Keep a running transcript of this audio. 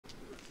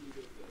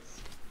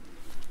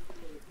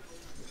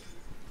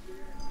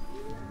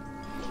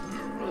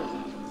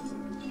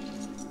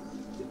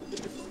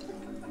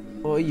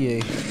Oh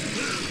yeah.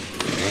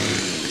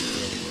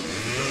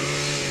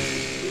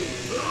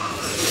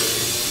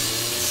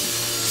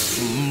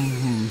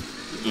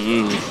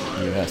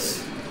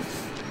 Yes.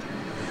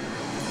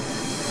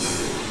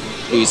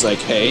 He's like,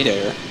 hey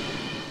there.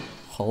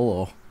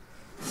 Hello.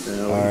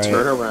 And we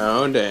turn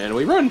around and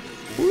we run.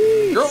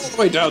 Whee! You're all the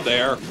way down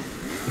there.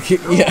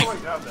 Yeah.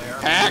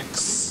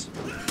 Hacks.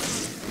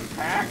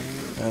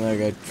 And that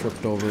guy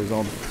tripped over his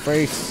own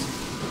face.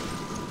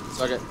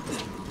 Suck it.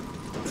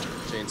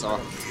 Chainsaw.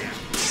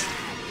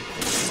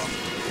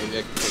 Maybe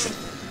I can take it.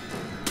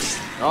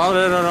 Oh,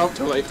 no.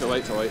 Too late.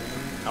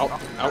 Help.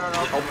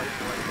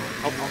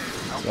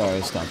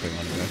 Sorry, stomping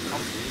on me.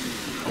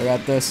 I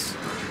got this.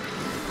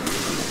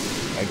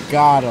 I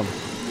got him.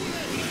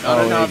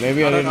 Not enough. Wait,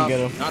 maybe I didn't get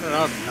him. Not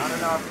enough.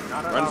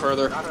 Run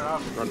further.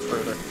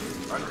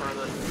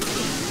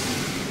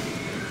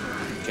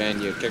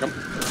 Can you kick him?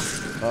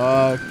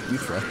 You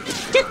try.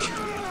 Kick!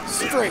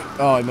 Straight!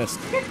 Oh, I missed.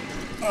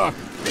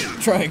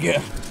 Try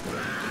again.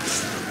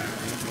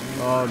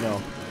 Oh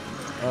no.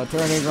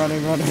 Turning,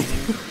 running.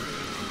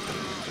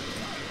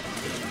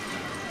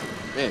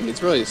 Man,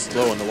 it's really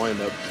slow on the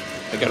wind-up.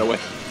 I got away.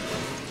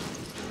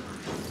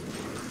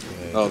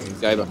 Okay, Oh, the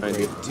guy behind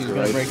you. He's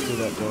gonna break through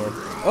that door.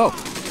 Oh!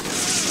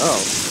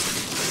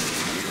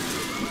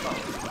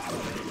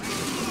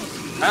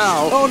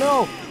 Ow! Oh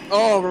no!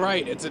 Oh,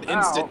 right, it's an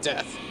instant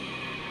death.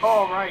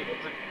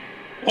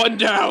 One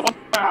down!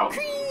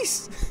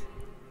 CHREEEES!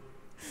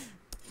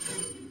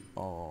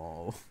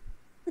 Oh.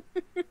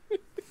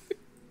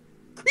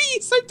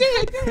 CHREEEES, I'm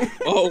dead!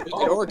 Oh, we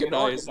can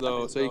organize,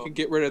 though, so you can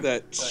get rid of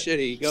that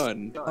shitty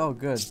gun. Oh,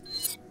 good.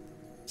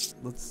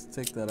 Let's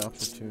take that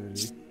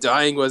opportunity.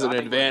 Dying was an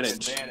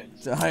advantage.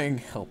 Dying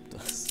helped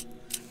us.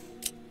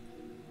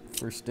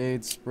 First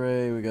aid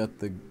spray, we got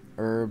the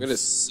herbs. I'm gonna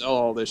sell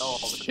all this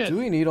shit. Do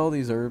we need all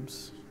these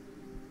herbs?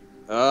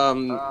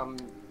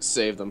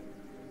 Save them.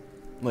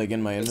 Like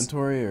in my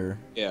inventory, or?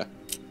 Yeah,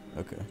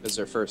 Okay. as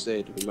their first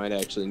aid. We might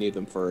actually need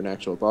them for an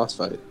actual boss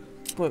fight.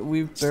 But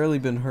we've barely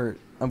been hurt.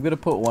 I'm gonna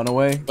put one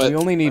away. But we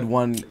only need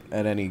one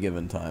at any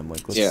given time.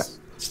 Like, let's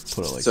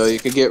put it like so you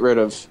could get rid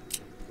of...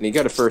 And you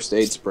got a first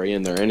aid spray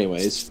in there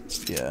anyways.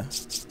 Yeah.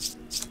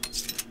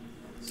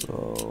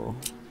 So...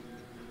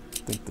 I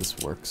think this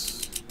works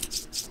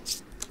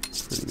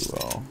pretty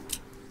well.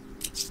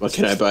 What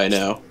can I buy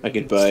now? I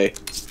could buy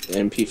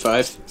an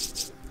MP5.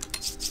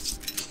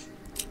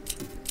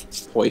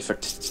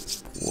 Perfect.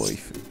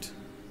 Perfect.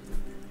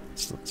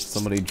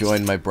 Somebody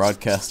joined my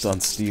broadcast on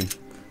Steam.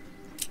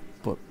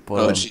 But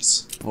Oh,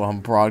 jeez.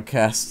 I'm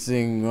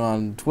broadcasting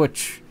on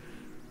Twitch.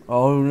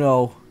 Oh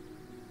no.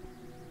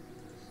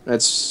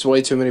 That's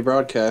way too many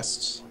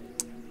broadcasts.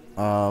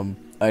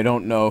 I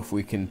don't know if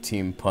we can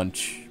team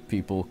punch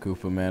people,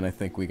 Koopa Man. I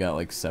think we got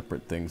like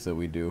separate things that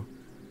we do.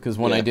 Because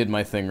when I did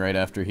my thing right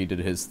after he did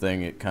his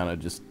thing, it kind of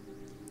just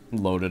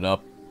loaded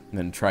up and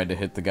then tried to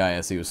hit the guy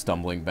as he was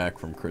stumbling back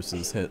from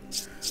Chris's hit.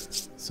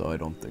 So I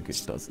don't think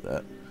it does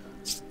that.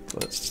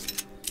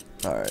 But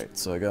alright,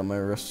 so I got my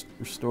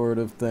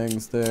restorative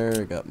things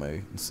there. I got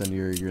my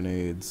incendiary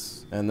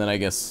grenades. And then I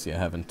guess, yeah,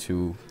 having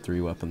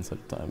 2-3 weapons at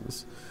a time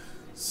is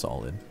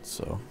solid,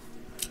 so.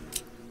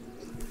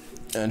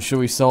 And should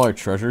we sell our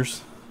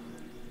treasures?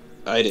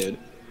 I did.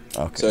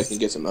 Okay. So I can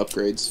get some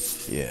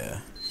upgrades.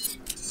 Yeah.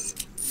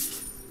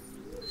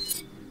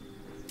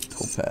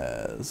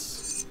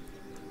 Topaz.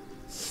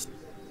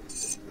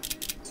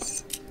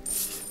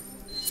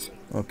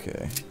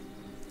 Okay.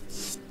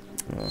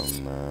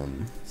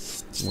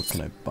 What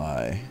can I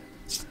buy?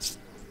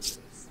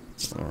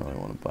 I don't really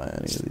want to buy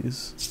any of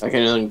these. I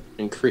can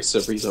increase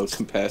the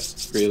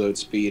reload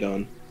speed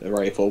on the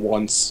rifle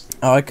once.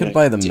 Oh, I could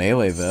buy the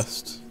melee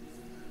vest.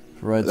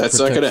 That's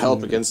not gonna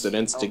help against an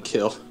instant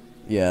kill.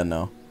 Yeah,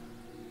 no.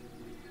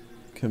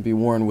 Can be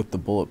worn with the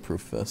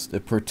bulletproof vest.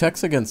 It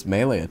protects against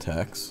melee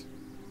attacks.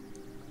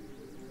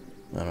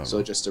 I don't know.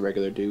 So just the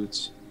regular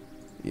dudes.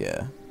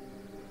 Yeah.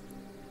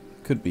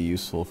 Could be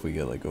useful if we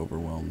get like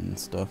overwhelmed and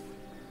stuff.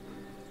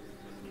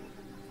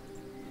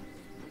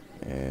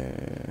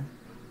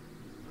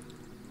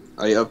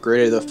 I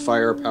upgraded the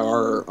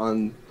firepower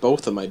on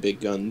both of my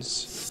big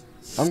guns.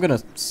 I'm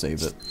gonna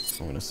save it.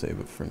 I'm gonna save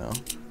it for now.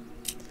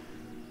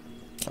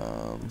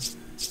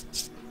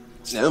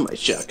 Now my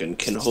shotgun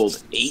can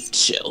hold 8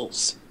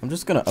 shells. I'm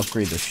just gonna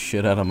upgrade the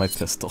shit out of my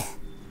pistol.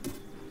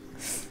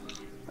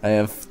 I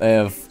have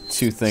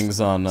 2 things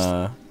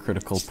on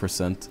critical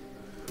percent,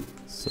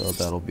 so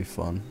that'll be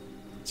fun.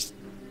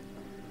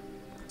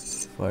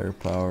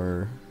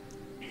 Firepower.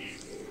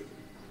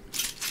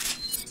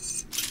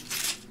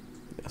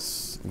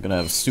 Yes, I'm gonna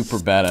have a super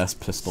badass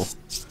pistol.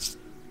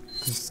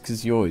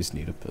 Cause you always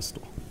need a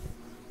pistol.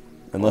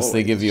 Unless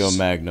they give you a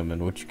Magnum,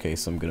 in which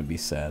case I'm gonna be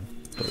sad.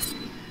 But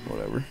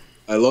whatever.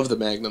 I love the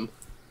Magnum.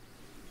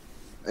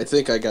 I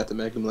think I got the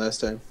Magnum last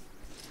time.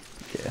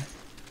 Yeah.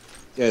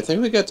 Yeah, I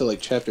think we got to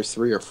like chapter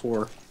 3 or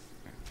 4.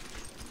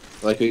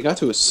 Like we got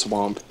to a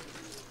swamp.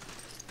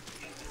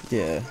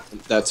 Yeah.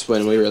 That's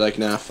when we were like,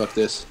 nah, fuck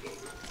this.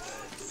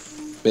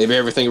 Maybe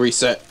everything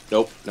reset.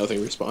 Nope, nothing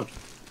respawned.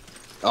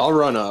 I'll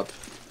run up.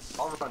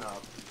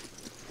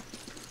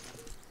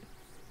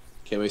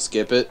 Can we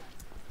skip it?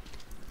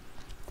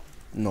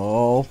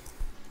 No.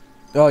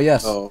 Oh,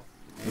 yes. Oh.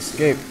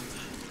 Escape.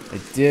 I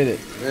did it.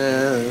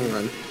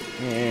 Run.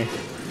 Eh.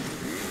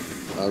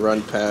 I'll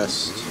run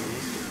past.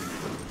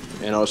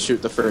 And I'll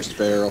shoot the first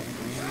barrel.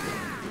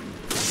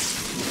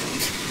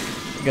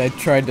 The guy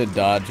tried to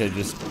dodge, I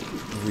just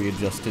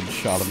readjusted,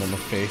 shot him in the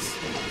face.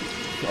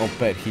 I'll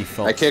bet he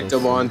felt I kicked so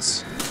him sorry.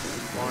 once.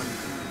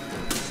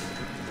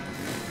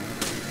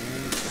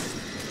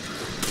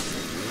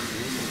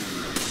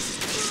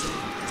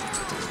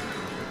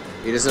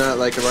 He does not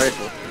like a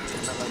rifle.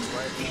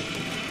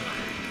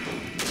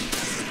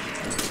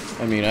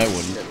 I mean, I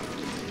wouldn't.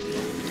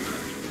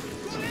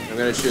 I'm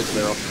gonna shoot the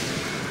barrel.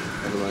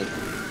 Never mind.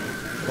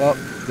 Well,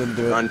 didn't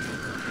do it. Run.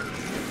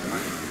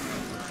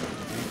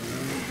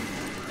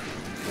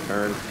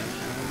 Turn.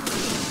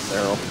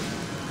 Barrel.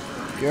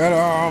 Get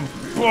him!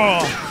 I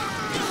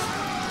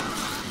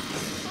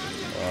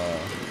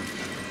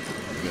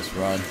guess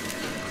run.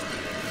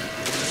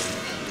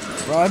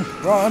 Run!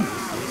 Run!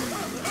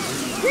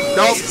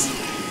 Nope!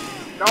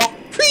 Nope!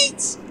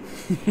 Treats!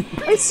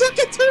 I suck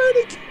at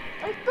turning!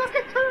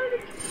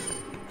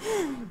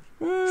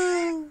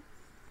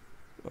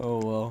 Oh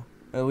well.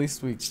 At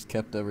least we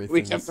kept everything.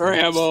 We kept our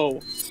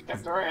ammo!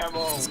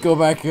 Let's go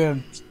back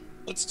in.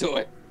 Let's do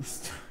it!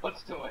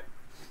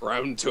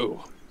 Round 2.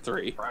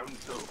 3.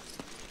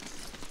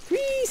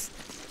 Please!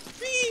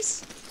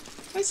 Please!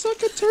 I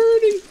suck at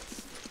turning!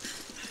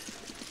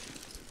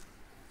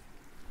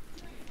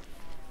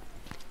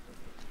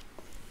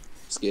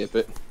 Skip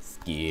it.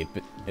 Skip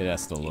it. It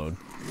has to load.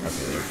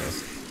 Okay, there it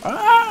goes.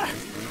 Ah!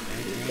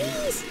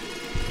 Please!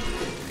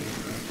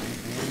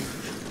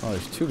 Oh,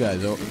 there's 2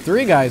 guys over.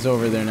 3 guys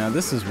over there now.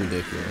 This is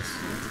ridiculous.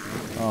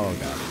 Oh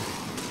god.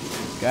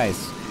 Guys,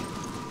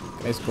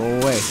 go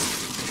away.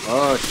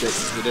 Oh shit,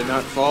 he did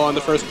not fall on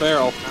the first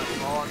barrel.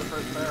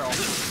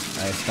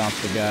 I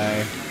stomped the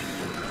guy.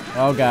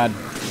 Oh god.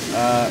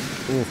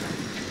 Ooh.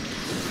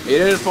 He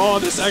didn't fall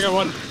on the second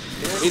one.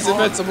 He's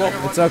invincible.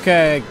 It's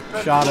okay.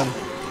 I shot him.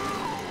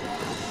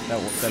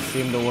 That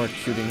seemed to work,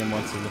 shooting him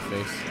once in the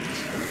face.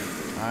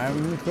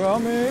 I'm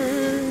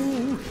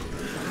coming.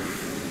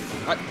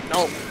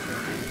 No.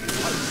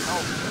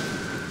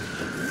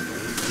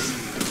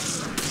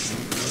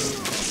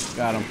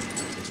 Got him.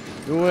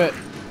 Do it.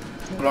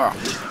 I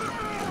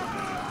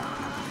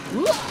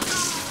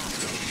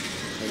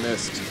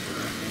missed.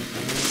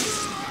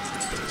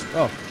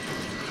 Oh.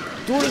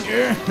 Do it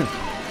again.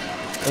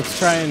 Let's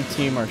try and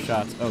team our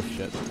shots. Oh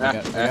shit. I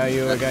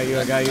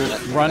got you.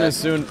 Run as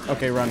soon.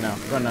 Okay, run now.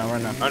 Run now. No.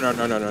 Okay.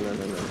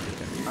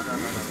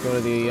 Let's go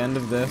to the end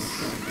of this.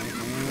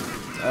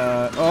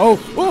 Oh!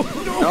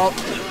 Nope.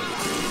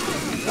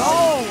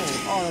 No!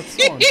 Oh, that's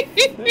so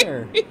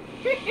unfair.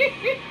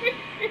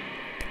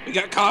 We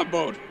got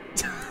comboed.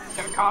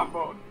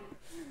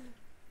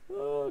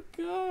 Oh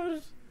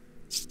god.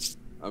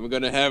 I'm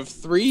gonna have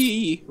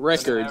 3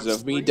 records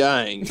of me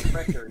dying.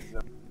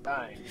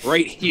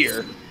 Right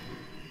here.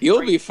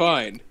 You'll be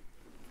fine.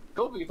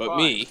 But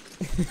me.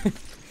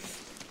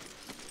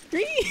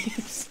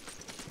 Please!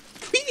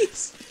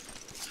 Please!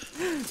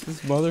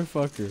 This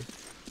motherfucker.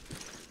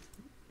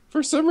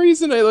 For some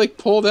reason I like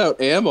pulled out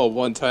ammo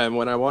one time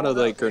when I wanted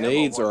like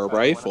grenades or a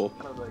rifle.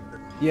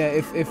 Yeah,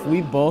 if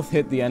we both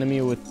hit the enemy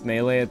with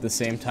melee at the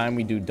same time,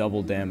 we do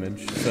double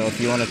damage. So if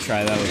you want to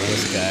try that with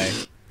this guy,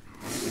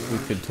 we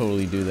could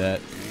totally do that.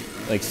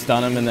 Like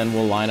stun him and then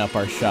we'll line up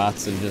our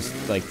shots and just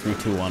like 3,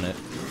 2, 1 it.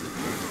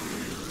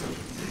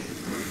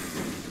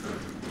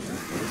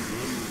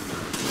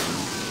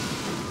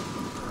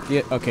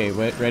 Yeah, okay,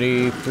 wait,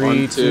 ready?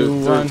 3, 2,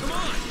 1.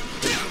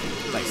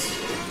 Nice.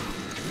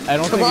 I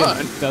don't think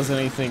it does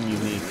anything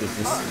unique. It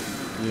just,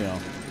 you know,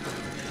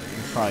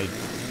 probably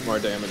More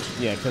damage.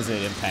 yeah, because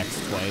it impacts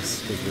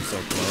twice because we're so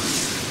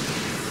close.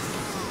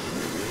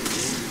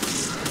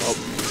 Oh,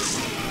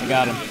 I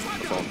got him.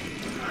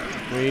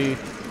 3,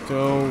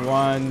 2,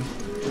 1.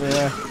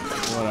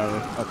 Whatever.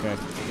 Okay.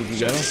 Did you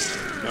get him?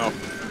 no.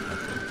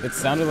 It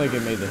sounded like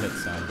it made the hit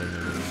sound, didn't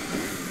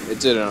it? It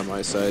did it on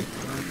my side.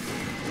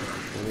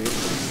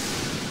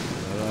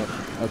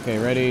 Okay,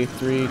 ready?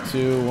 3,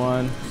 2,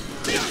 1.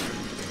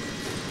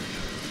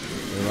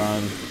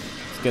 Run.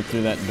 Let's get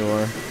through that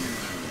door.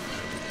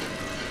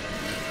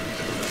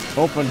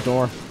 Open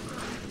door.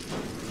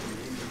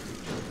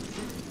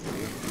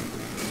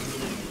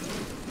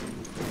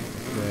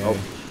 Okay. Oh.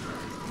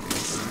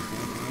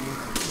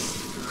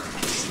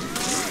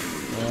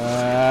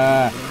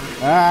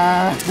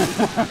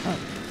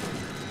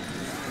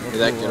 Did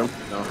that get him?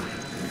 No.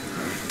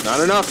 Not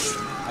enough.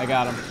 I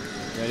got him.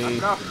 Ready?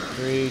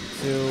 3,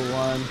 2,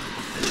 1.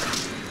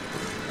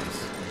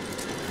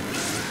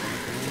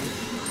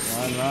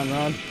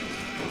 Run.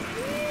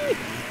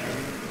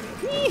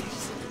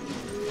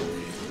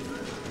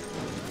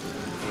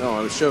 No,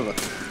 I'm Shiva.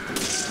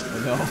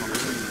 No.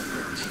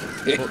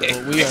 But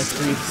we are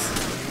creeps.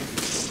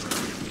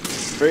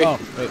 3. Oh,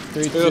 wait.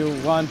 3,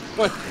 2, 1.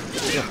 What?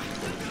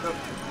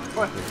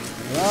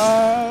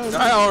 Run!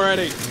 Die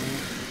already!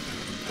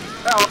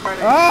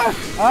 Ah!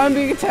 I'm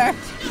being attacked!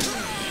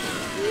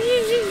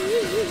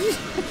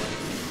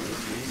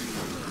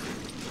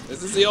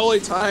 This is the only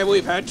time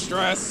we've had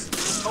stress.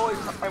 Oh,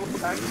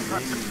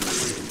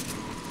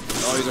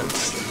 he's on.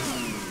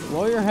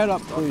 Blow your head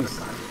up, please.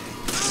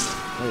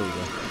 There you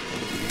go.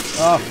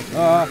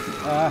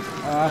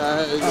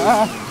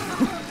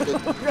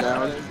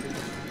 Down.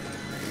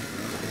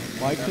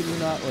 Why can you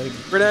not, like...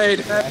 Grenade!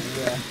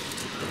 Yeah.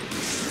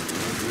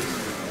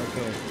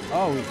 Okay.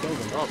 Oh, we killed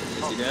him. Oh,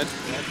 is he dead? I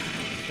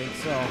think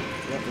so.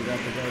 Yep, we got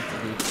the guy to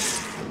be.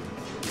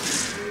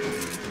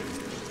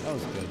 That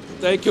was good.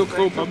 Thank you,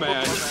 Koopa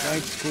Man.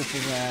 Thanks, Koopa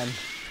Man.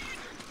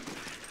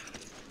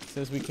 It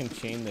says we can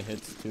chain the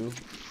hits, too.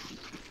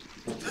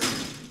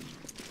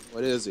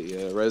 What is he,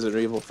 a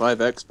Resident Evil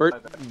 5 expert?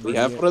 We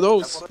have one of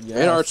those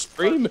in our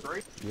stream.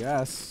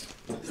 Yes.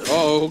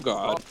 Oh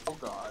god.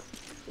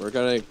 We're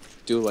gonna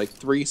do like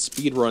 3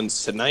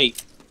 speedruns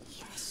tonight.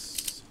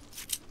 Yes.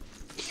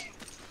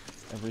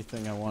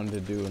 Everything I wanted to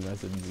do in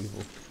Resident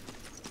Evil.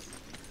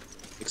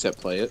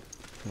 Except play it.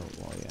 Oh,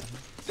 well,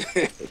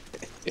 yeah.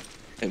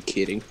 I'm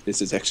kidding.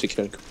 This is actually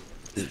kind of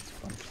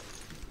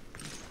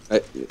cool.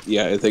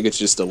 Yeah, I think it's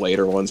just the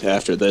later ones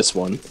after this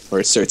one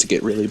where it starts to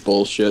get really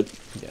bullshit.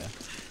 Yeah.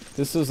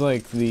 This was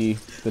like the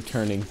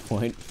turning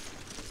point.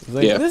 It was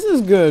like, yeah. This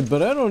is good,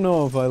 but I don't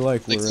know if I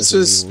like where this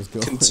Resident is Evil's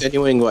going.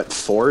 continuing what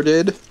 4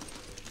 did,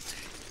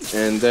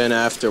 and then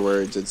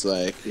afterwards it's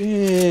like,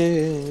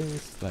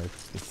 it's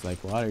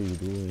like, what are you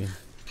doing?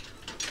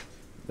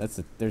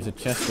 There's a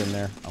chest in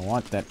there. I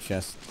want that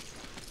chest.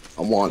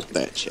 I want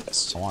that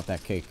chest. I want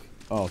that cake.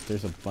 Oh,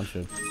 there's a bunch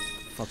of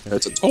fucking...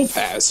 There's a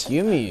topaz.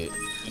 Give me it.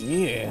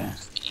 Yeah.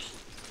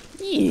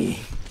 Yeah.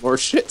 More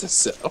shit to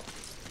sell.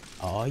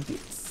 Oh,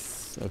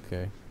 yes.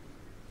 Okay.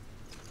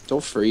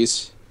 Don't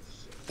freeze.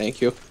 Thank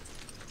you.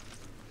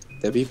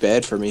 That'd be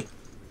bad for me.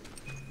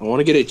 I want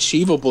to get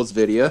achievables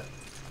video.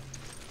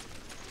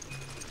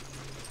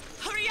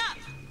 Hurry up!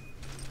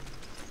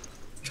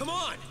 Come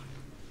on!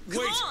 Come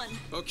Wait! on!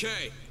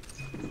 Okay.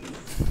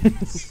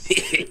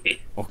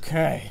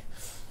 Okay.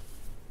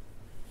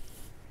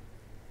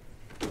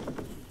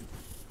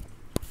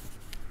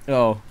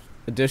 Oh,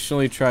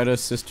 additionally try to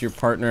assist your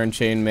partner in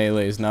chain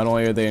melees. Not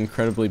only are they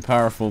incredibly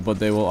powerful, but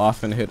they will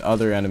often hit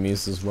other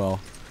enemies as well.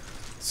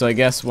 So I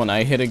guess when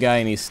I hit a guy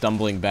and he's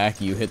stumbling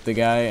back, you hit the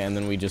guy, and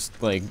then we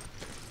just, like...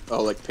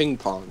 Oh, like ping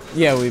pong.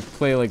 Yeah, we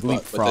play, like,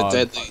 leapfrog. With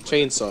the deadly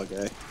chainsaw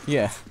guy.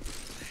 Yeah.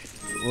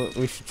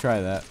 We should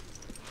try that.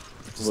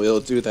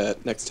 We'll do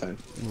that next time.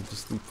 We'll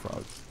just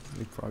leapfrog.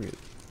 Leapfrog it.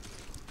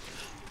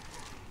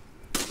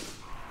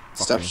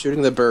 Stop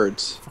shooting the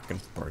birds.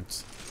 Fucking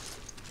birds.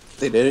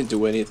 They didn't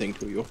do anything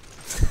to you.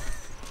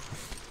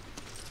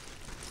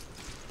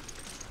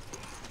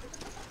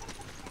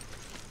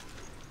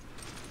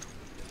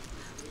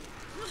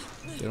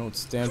 They don't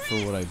stand for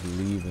what I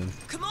believe in.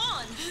 Come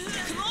on!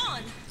 Come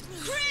on!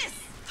 Chris!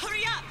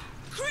 Hurry up!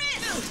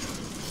 Chris!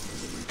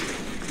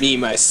 Me,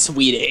 my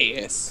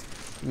sweet ass.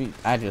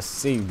 I just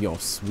saved your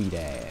sweet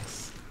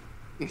ass.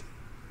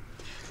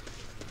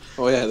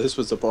 Oh yeah, this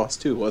was a boss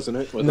too, wasn't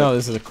it? No,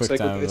 this is a quick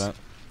time event.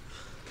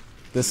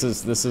 This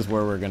is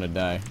where we're gonna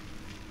die.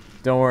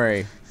 Don't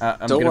worry.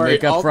 I'm gonna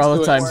make up for all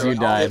the times you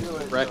died.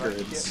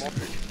 Records.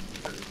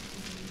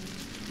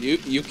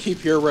 You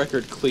keep your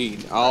record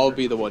clean. I'll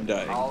be the one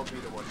dying.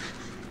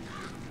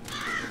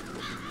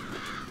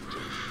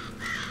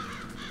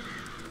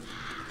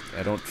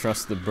 I don't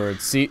trust the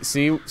birds.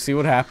 See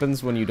what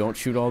happens when you don't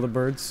shoot all the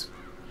birds?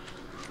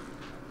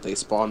 They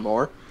spawn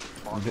more?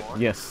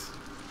 Yes.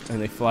 And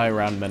they fly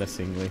around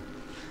menacingly.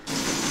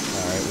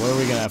 Alright, what are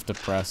we gonna have to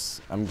press?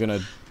 I'm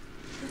gonna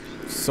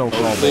soak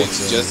all Hopefully bolts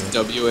it's in just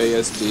here.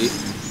 WASD.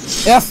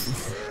 F!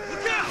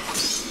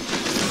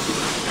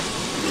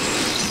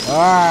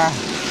 Ah!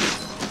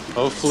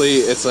 Hopefully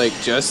it's like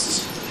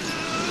just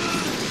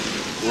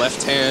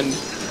left hand.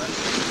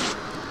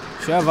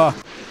 Sheva!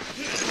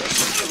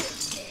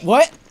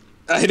 What?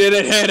 I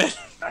didn't hit it!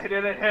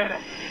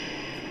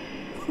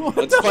 What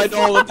Let's the find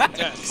all of the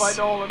deaths.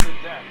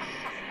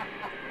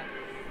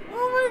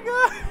 Oh my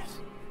gosh!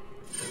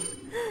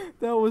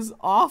 That was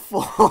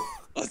awful.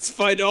 Let's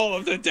find all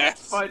of the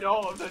deaths.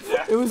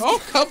 It was.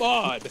 Oh, come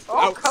on!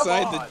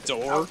 Outside the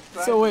door.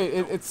 So wait,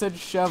 it said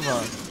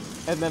Sheva,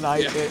 and then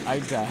I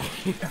died.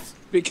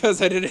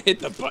 Because I didn't hit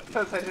the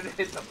button.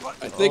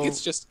 I think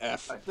it's just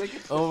F.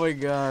 Oh my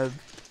god.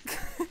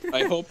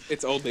 I hope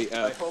it's only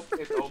F.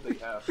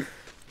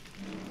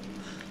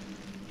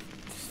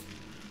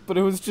 But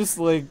it was just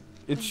like,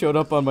 it showed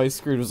up on my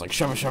screen, it was like,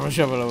 Sheva, Sheva,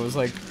 Sheva, and I was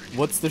like,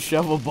 what's the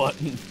shovel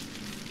button?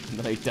 And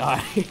then I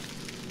died.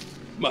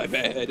 My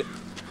bad.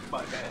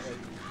 I'm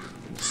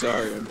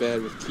sorry, I'm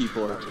bad with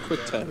keyboard.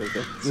 Quick time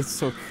event.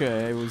 It's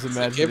okay, I was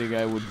imagining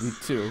I would be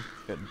too.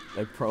 And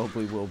I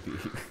probably will be.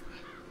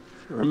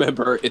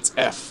 Remember, it's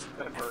F.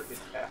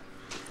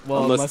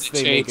 Well, Unless unless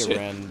they make change it it.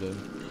 random,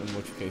 in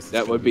which case it's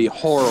That gonna would be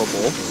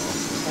horrible.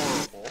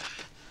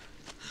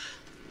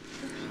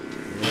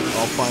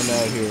 I'll find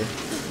out here.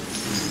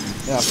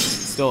 F.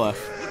 Still F.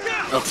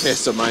 Okay,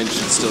 so mine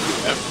should still be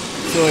F.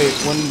 So wait,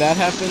 when that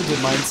happened, did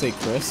mine say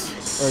Chris?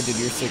 Or did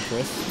yours say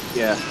Chris?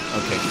 Yeah.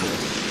 Okay, cool.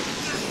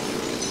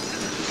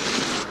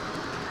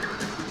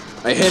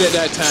 I hit it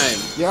that time.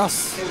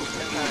 Yes!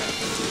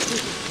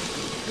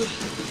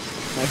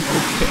 I'm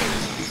okay.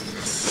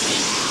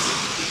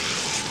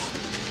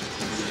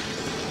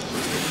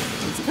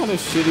 It's kind of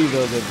shitty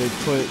though that they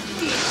put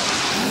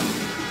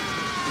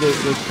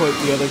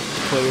the other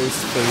player's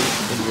fate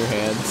in your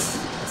hands.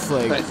 It's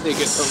like I think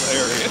it's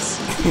hilarious.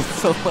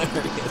 it's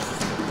hilarious,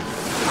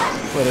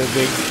 but it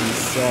makes me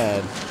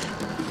sad.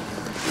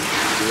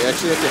 Do we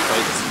actually have to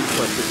fight this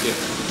before I forget?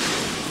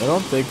 I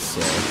don't think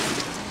so.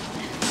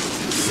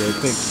 So I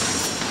think.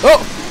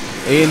 Oh!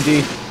 A and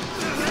D.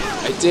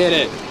 I did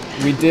it.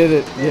 We did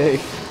it. Yay.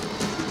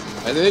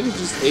 I think it's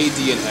just A,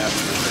 D, and F.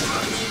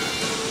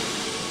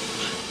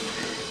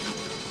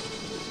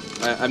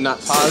 I'm not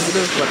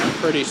positive, but I'm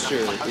pretty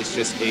sure it's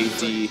just A,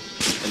 D,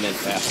 and then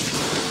F.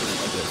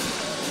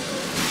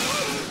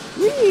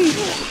 Whee!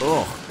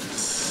 Oh.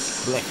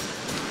 Blech.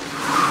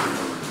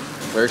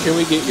 Where can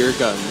we get your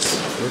guns?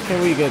 Where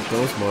can we get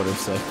those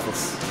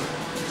motorcycles?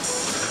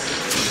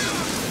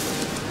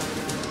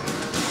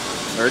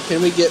 Where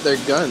can we get their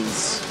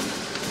guns?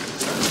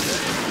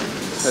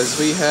 Because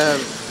we have...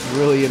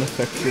 Really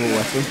ineffectual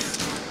weapons.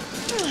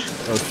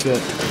 Oh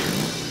shit.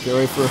 Get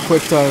ready for a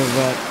quick time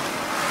event.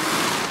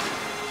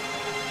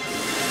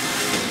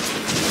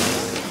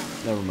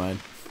 Never mind.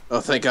 Oh,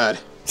 thank God.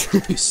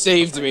 You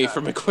saved me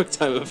from a quick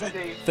time event.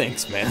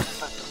 Thanks, man.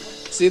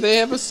 See, they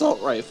have assault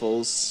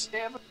rifles.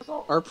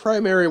 Our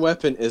primary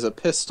weapon is a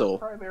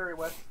pistol.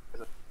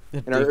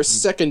 And our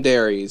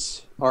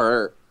secondaries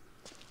are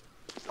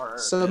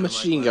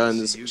submachine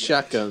guns,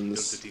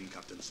 shotguns,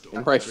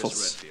 and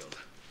rifles.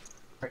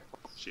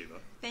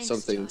 Thanks,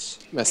 Something's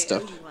Josh. messed I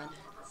up. owe you one.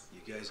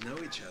 You guys know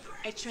each other.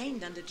 I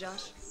trained under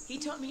Josh. He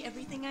taught me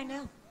everything I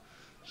know.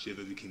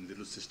 Shiva became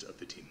little sister of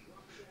the team.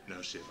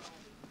 Now, Shiva,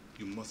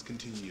 you must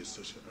continue your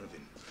search for Irvin.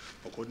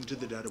 According to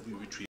the data we retrieved.